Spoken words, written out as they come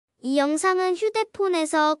이 영상은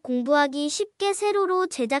휴대폰에서 공부하기 쉽게 세로로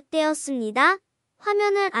제작되었습니다.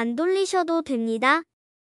 화면을 안 돌리셔도 됩니다.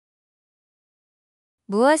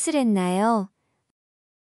 무엇을 했나요?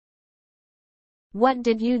 What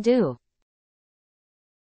did you do?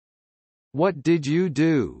 What did you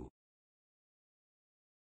do?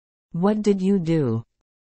 What did you do?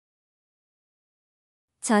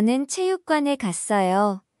 저는 체육관에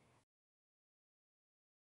갔어요.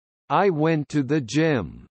 I went to the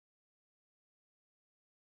gym.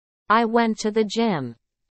 I went to the gym.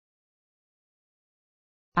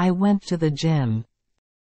 I went to the gym.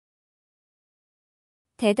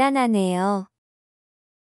 대단하네요.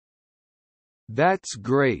 That's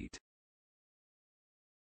great.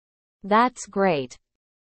 That's great.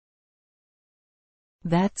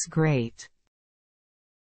 That's great.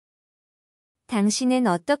 당신은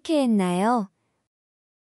어떻게 했나요?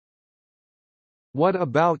 What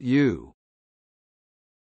about you?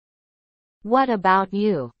 What about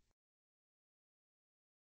you?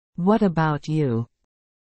 What about you?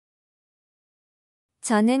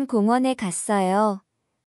 저는 공원에 갔어요.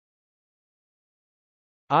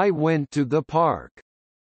 I went to the park.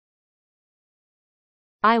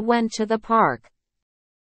 I went to the park.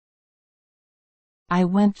 I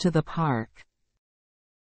went to the park.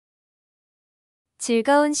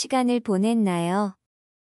 즐거운 시간을 보냈나요?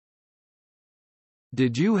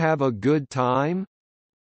 Did you have a good time?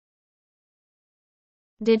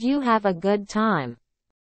 Did you have a good time?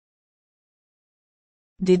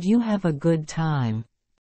 Did you have a good time?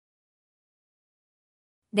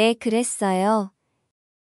 네, 그랬어요.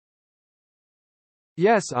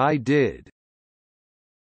 Yes, I did.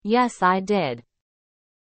 Yes, I did.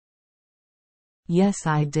 Yes,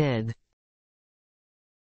 I did.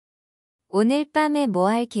 오늘 밤에 뭐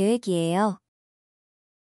할 계획이에요?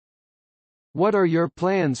 What are your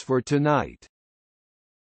plans for tonight?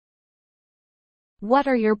 What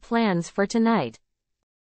are your plans for tonight?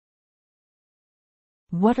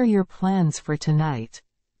 What are your plans for tonight?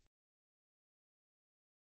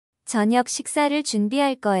 저녁 식사를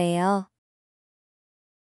준비할 거예요.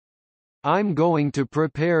 I'm going to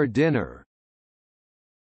prepare dinner.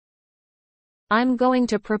 I'm going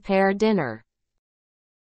to prepare dinner.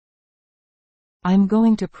 I'm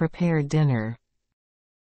going to prepare dinner.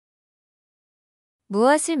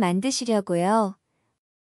 무엇을 만드시려고요?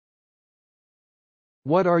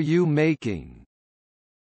 What are you making?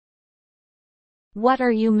 What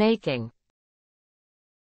are you making?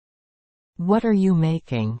 What are you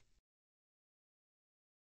making?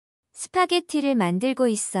 스파게티를 만들고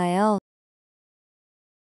있어요.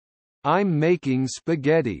 I'm making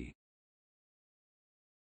spaghetti.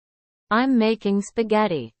 I'm making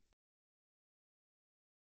spaghetti.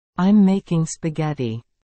 I'm making spaghetti.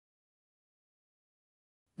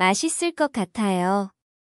 맛있을 것 같아요.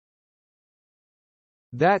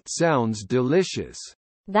 That sounds delicious.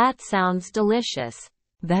 That sounds delicious.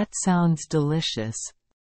 That sounds delicious.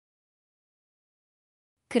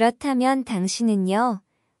 그렇다면 당신은요?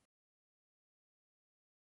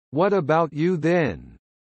 What about you then?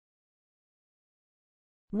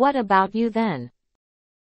 What about you then?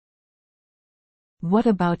 What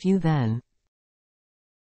about you then?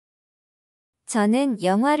 저는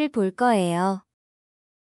영화를 볼 거예요.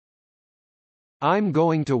 I'm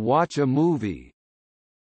going to watch a movie.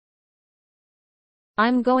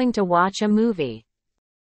 I'm going to watch a movie.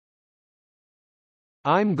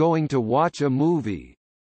 I'm going to watch a movie.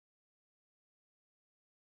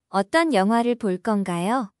 어떤 영화를 볼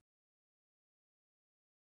건가요?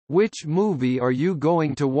 Which movie are you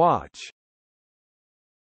going to watch?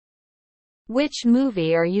 Which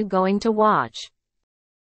movie are you going to watch?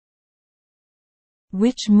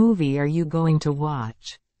 Which movie are you going to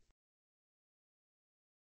watch?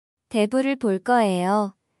 대부를 볼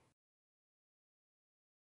거예요.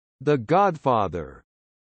 The Godfather.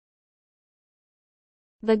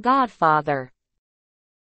 The Godfather.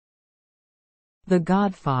 The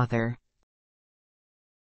Godfather.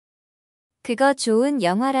 그거 좋은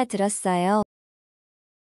영화라 들었어요.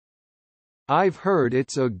 I've heard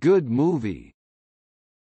it's a good movie.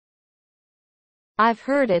 I've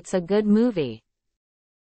heard it's a good movie.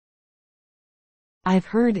 I've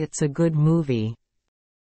heard it's a good movie.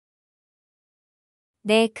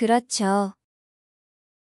 네, 그렇죠.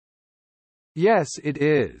 Yes, it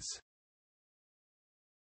is.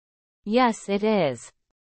 Yes, it is.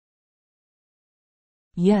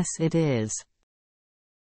 Yes, it is.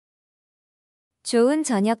 좋은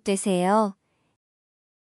저녁 되세요.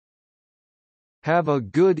 Have a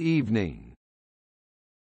good evening.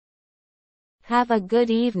 Have a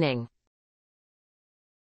good evening.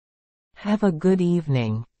 Have a good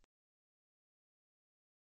evening.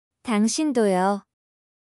 당신도요.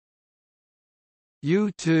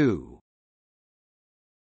 You too.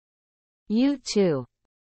 You too.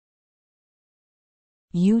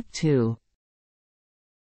 You too.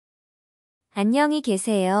 안녕히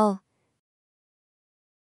계세요.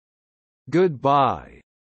 Goodbye.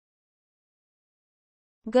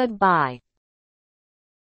 Goodbye.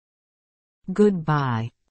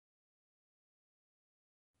 Goodbye.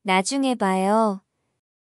 나중에 봐요.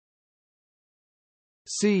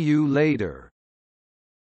 See you later.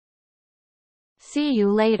 See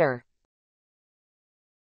you later.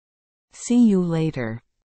 See you later.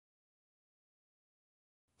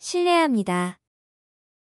 실례합니다.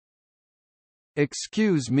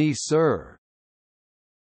 Excuse me, sir.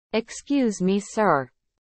 Excuse me, sir.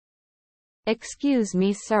 Excuse me,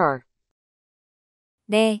 sir.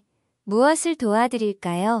 네, 무엇을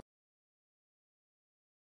도와드릴까요?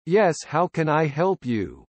 Yes, how can I help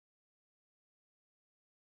you?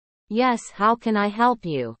 Yes, how can I help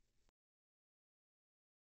you?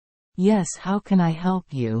 Yes, how can I help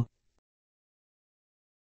you?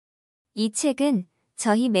 이 책은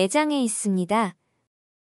저희 매장에 있습니다.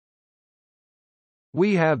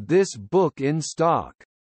 We have this book in stock.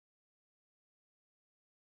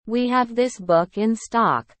 We have this book in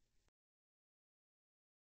stock.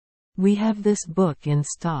 We have this book in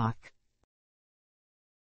stock.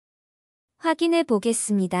 확인해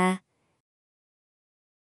보겠습니다.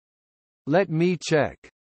 Let me check.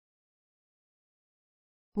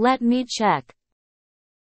 Let me check.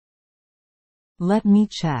 Let me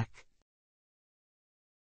check.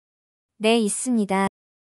 네, 있습니다.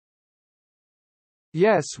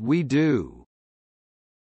 Yes, we do.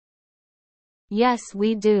 Yes,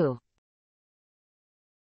 we do.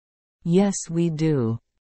 Yes, we do.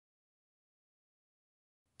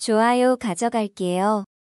 좋아요, 가져갈게요.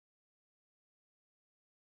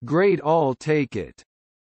 Great, I'll take it.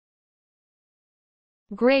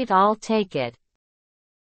 Great, I'll take it.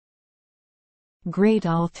 Great,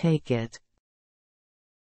 I'll take it.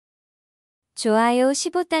 좋아요,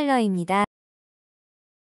 $15입니다.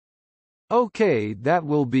 Okay, that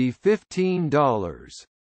will be $15.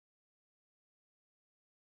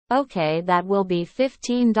 Okay, that will be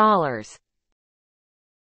 $15.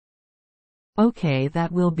 Okay,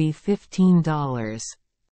 that will be $15.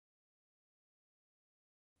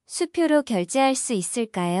 수표로 결제할 수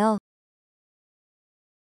있을까요?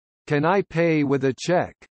 Can I pay with a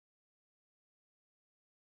check?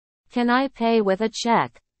 Can I pay with a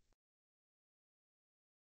check?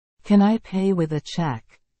 Can I pay with a check?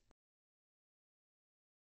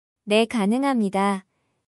 네, 가능합니다.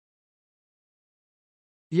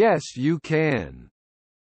 Yes, you can.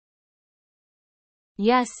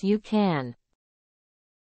 Yes, you can.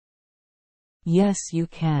 Yes, you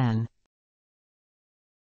can.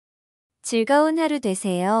 즐거운 하루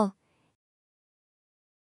되세요.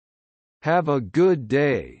 Have a good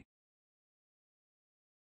day.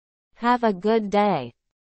 Have a good day.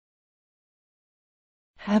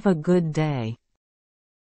 Have a good day.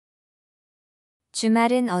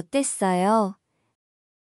 주말은 어땠어요?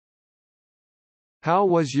 How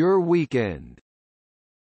was your weekend?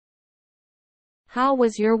 How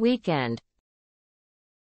was your weekend?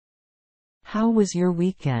 How was your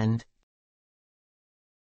weekend?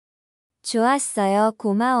 좋았어요,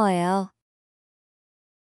 고마워요.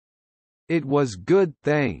 It was good,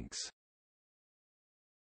 thanks.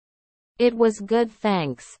 It was good,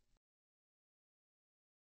 thanks.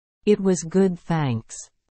 It was good,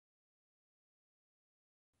 thanks.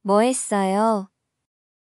 뭐 했어요?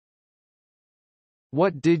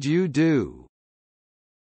 What did you do?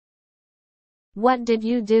 What did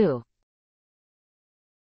you do?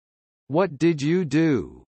 What did you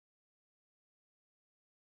do?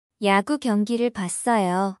 야구 경기를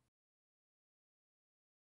봤어요.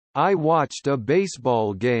 I watched a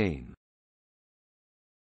baseball game.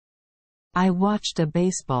 I watched a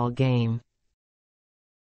baseball game.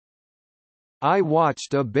 I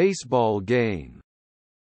watched a baseball game.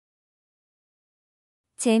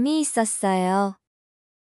 재미있었어요.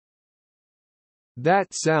 That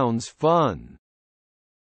sounds fun.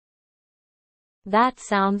 That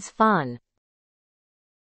sounds fun.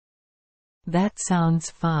 That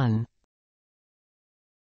sounds fun.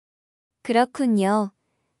 그렇군요.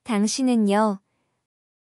 당신은요?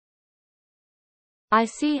 I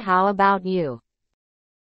see. How about you?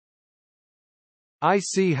 I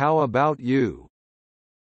see. How about you?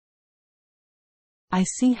 I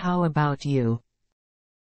see. How about you?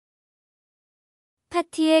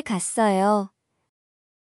 파티에 갔어요.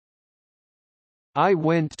 I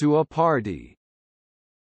went to a party.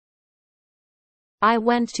 I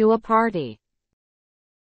went to a party.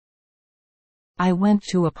 I went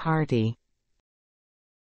to a party.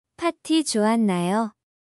 파티 좋았나요?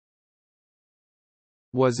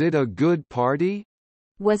 Was it a good party?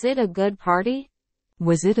 Was it a good party?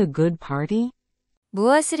 Was it a good party?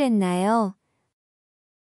 무엇을 했나요?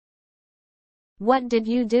 What did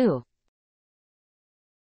you do?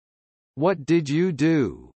 What did you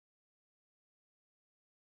do?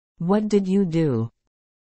 What did you do?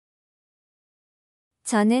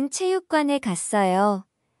 저는 체육관에 갔어요.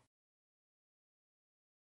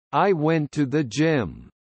 I went to the gym.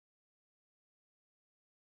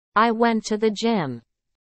 I went to the gym.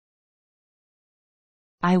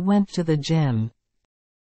 I went to the gym.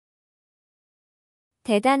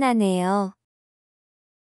 대단하네요.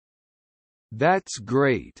 That's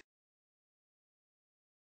great.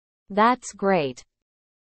 That's great.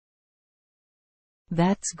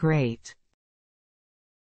 That's great.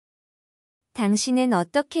 당신은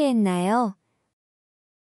어떻게 했나요?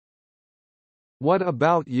 What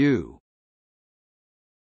about you?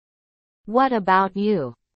 What about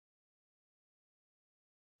you?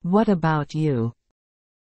 What about you?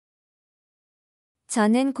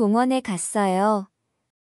 저는 공원에 갔어요.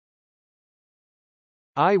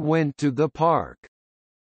 I went to the park.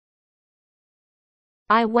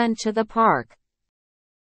 I went to the park.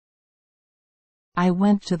 I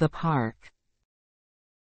went to the park.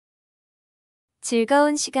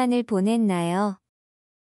 즐거운 시간을 보냈나요?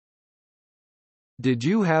 Did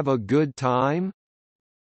you have a good time?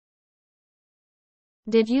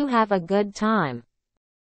 Did you have a good time?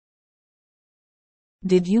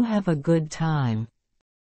 Did you have a good time?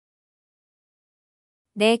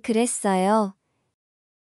 네, 그랬어요.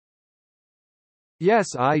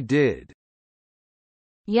 Yes, I did.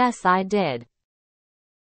 Yes, I did.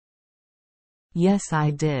 Yes,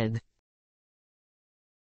 I did.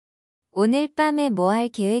 오늘 밤에 뭐 할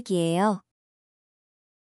계획이에요?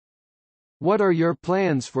 What are your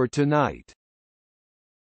plans for tonight?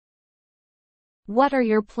 What are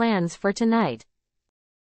your plans for tonight?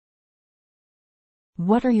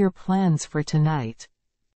 What are your plans for tonight?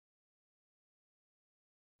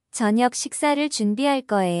 저녁 식사를 준비할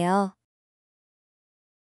거예요.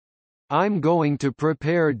 I'm going to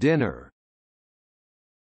prepare dinner.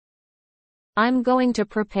 I'm going to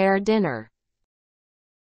prepare dinner.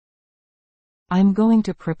 I'm going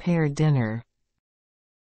to prepare dinner.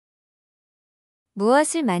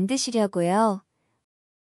 무엇을 만드시려고요?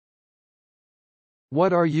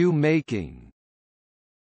 What are you making?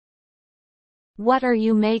 What are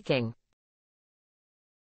you making?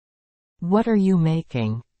 What are you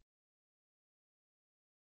making?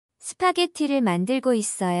 스파게티를 만들고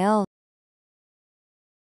있어요.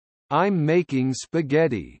 I'm making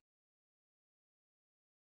spaghetti.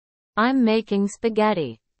 I'm making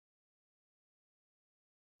spaghetti.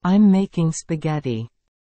 I'm making spaghetti.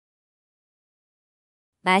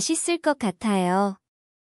 맛있을 것 같아요.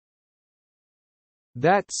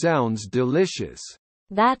 That sounds delicious.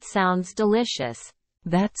 That sounds delicious.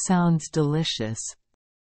 That sounds delicious.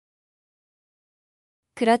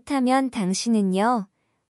 그렇다면 당신은요?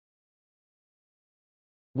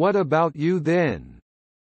 What about you then?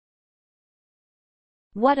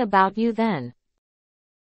 What about you then?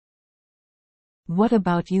 What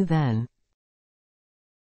about you then?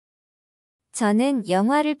 저는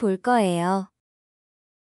영화를 볼 거예요.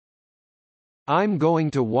 I'm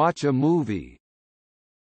going to watch a movie.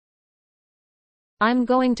 I'm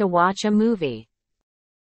going to watch a movie.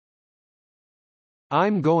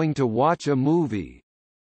 I'm going to watch a movie.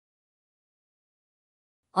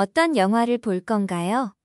 어떤 영화를 볼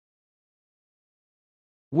건가요?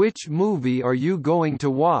 Which movie are you going to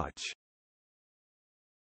watch?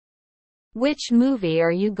 Which movie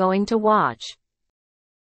are you going to watch?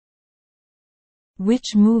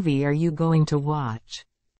 Which movie are you going to watch?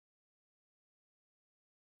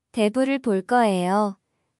 대부를 볼 거예요.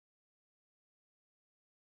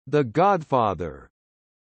 The Godfather.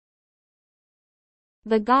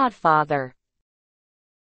 The Godfather.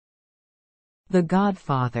 The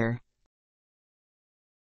Godfather.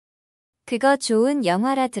 그거 좋은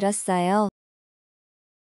영화라 들었어요.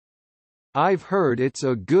 I've heard it's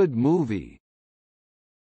a good movie.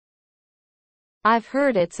 I've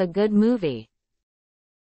heard it's a good movie.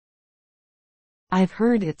 I've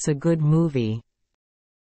heard it's a good movie.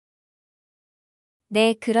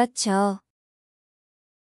 네, 그렇죠.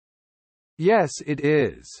 Yes, it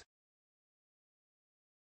is.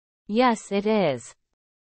 Yes, it is.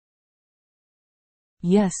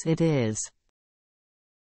 Yes, it is.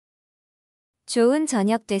 좋은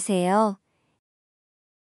저녁 되세요.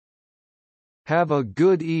 Have a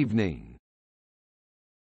good evening.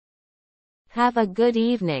 Have a good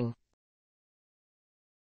evening.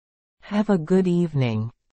 Have a good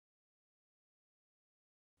evening.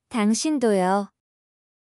 당신도요.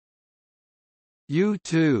 You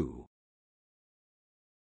too.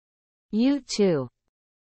 You too.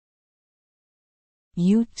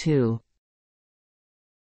 You too.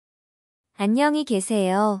 안녕히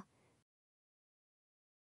계세요.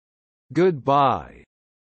 Goodbye.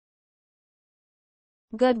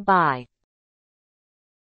 Goodbye.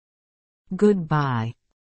 Goodbye.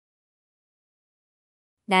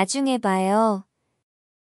 나중에 봐요.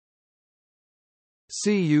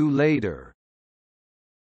 See you later.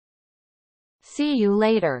 See you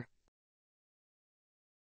later.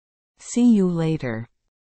 See you later.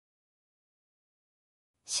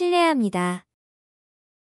 실례합니다.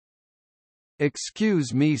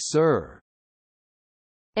 Excuse me, sir.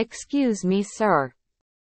 Excuse me, sir.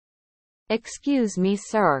 Excuse me,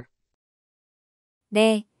 sir.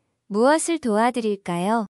 네, 무엇을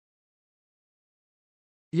도와드릴까요?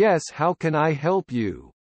 Yes, how can I help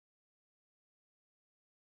you?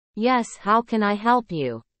 Yes, how can I help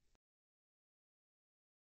you?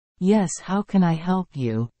 Yes, how can I help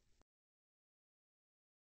you?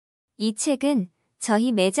 이 책은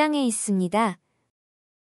저희 매장에 있습니다.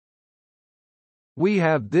 We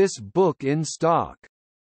have this book in stock.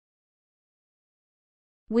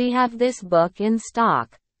 We have this book in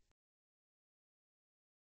stock.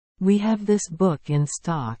 We have this book in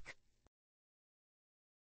stock.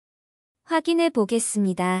 확인해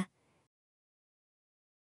보겠습니다.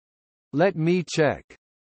 Let me check.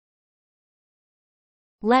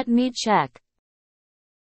 Let me check.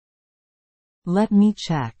 Let me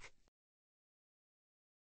check.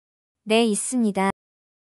 네, 있습니다.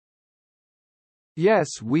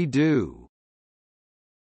 Yes, we do.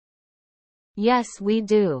 Yes, we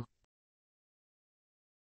do.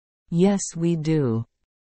 Yes, we do.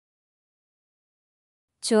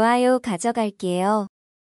 좋아요, 가져갈게요.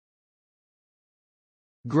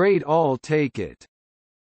 Great, I'll take it.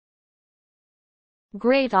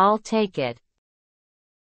 Great, I'll take it.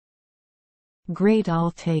 Great,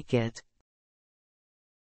 I'll take it.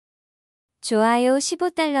 좋아요,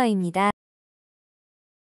 $15입니다.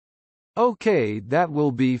 Okay, that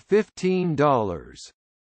will be $15.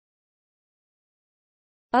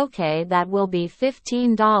 Okay, that will be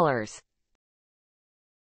 $15.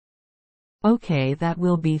 Okay, that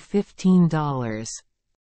will be $15.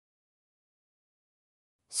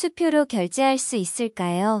 수표로 결제할 수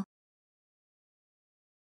있을까요?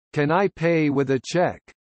 Can I pay with a check?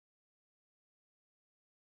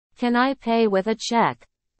 Can I pay with a check?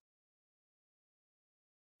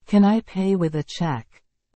 Can I pay with a check?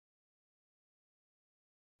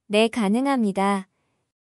 네, 가능합니다.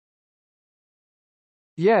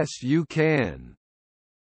 Yes, you can.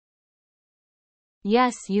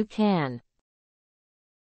 Yes, you can.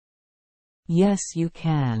 Yes, you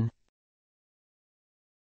can.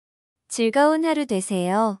 즐거운 하루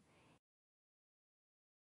되세요.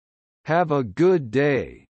 Have a good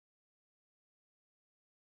day.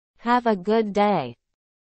 Have a good day.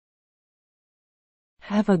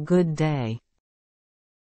 Have a good day.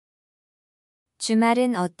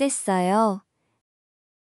 주말은 어땠어요?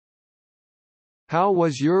 How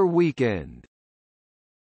was your weekend?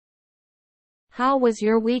 How was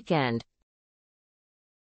your weekend?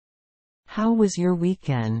 How was your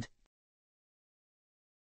weekend?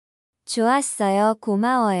 좋았어요,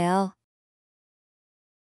 고마워요.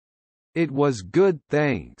 It was good,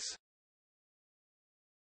 thanks.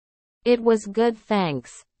 It was good,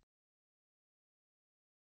 thanks.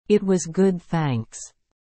 It was good, thanks.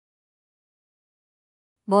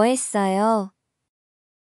 뭐 했어요?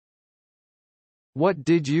 What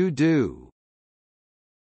did you do?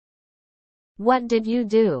 What did you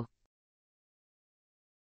do?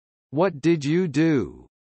 What did you do?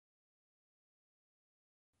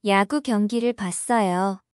 야구 경기를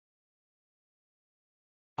봤어요.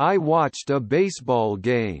 I watched a baseball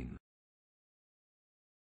game.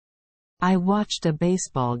 I watched a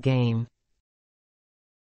baseball game.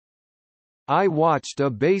 I watched a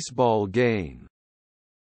baseball game.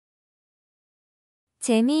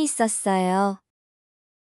 재미있었어요.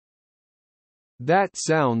 That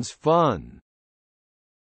sounds fun.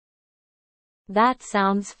 That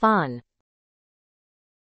sounds fun.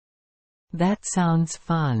 That sounds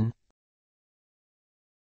fun.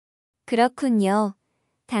 그렇군요.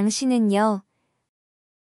 당신은요?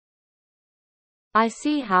 I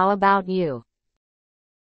see. How about you?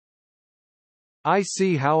 I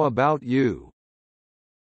see. How about you?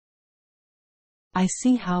 I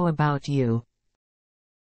see. How about you?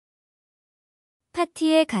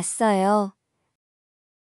 파티에 갔어요.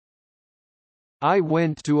 I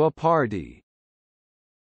went to a party.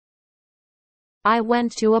 I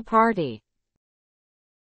went to a party.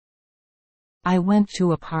 I went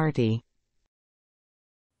to a party.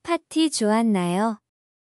 파티 좋았나요?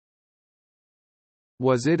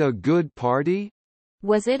 Was it a good party?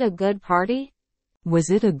 Was it a good party? Was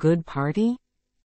it a good party?